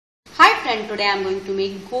friend, today I am going to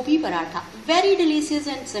make Gobhi Paratha. Very delicious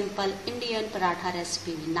and simple Indian paratha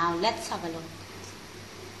recipe. Now let's have a look.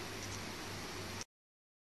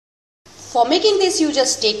 For making this, you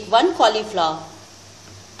just take one cauliflower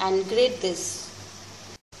and grate this.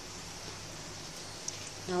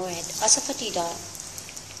 Now add asafoetida,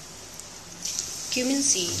 cumin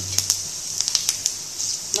seed,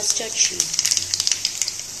 mustard seed,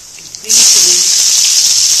 green chili,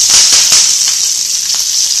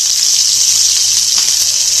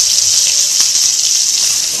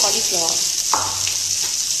 cauliflower,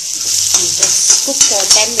 and just cook for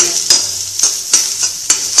 10 minutes.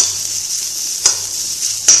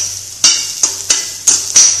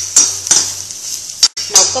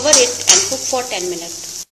 Now cover it and cook for 10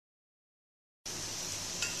 minutes.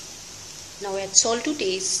 Now add salt to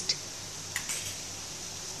taste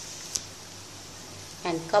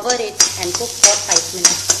and cover it and cook for 5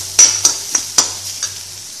 minutes.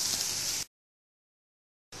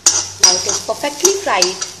 Now it is perfectly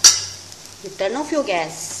fried. You turn off your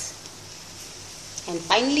gas and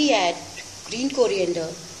finally add green coriander,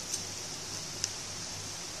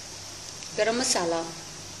 garam masala,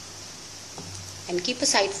 and keep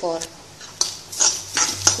aside for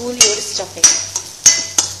cool your stuffing.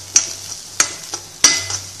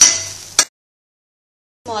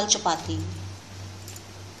 Small chapati,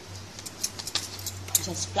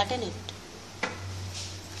 just flatten it.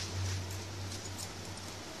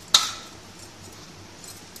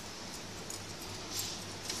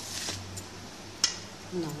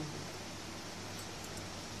 Now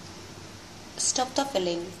stuff the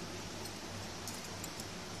filling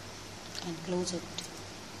and close it.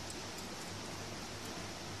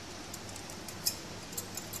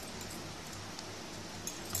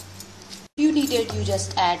 If you need it, you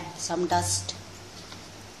just add some dust.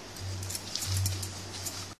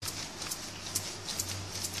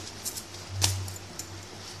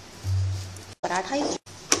 Paratha is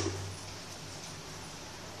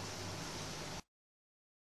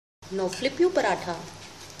now flip your paratha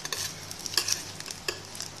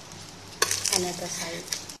and at the side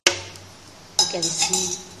you can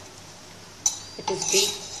see it is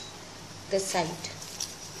baked this side.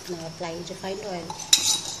 Now apply refined oil.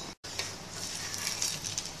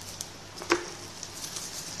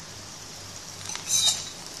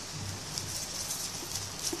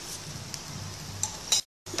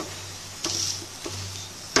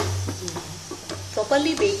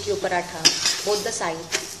 Properly bake your paratha both the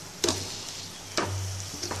sides.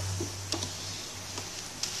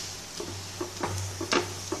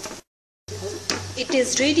 It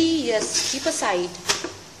is ready, just keep aside.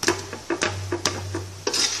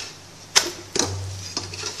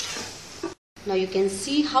 Now you can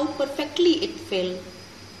see how perfectly it fell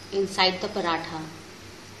inside the paratha.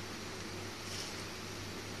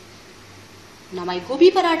 Now my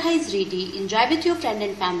Gobhi Paratha is ready. Enjoy with your friend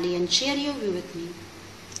and family and share your view with me.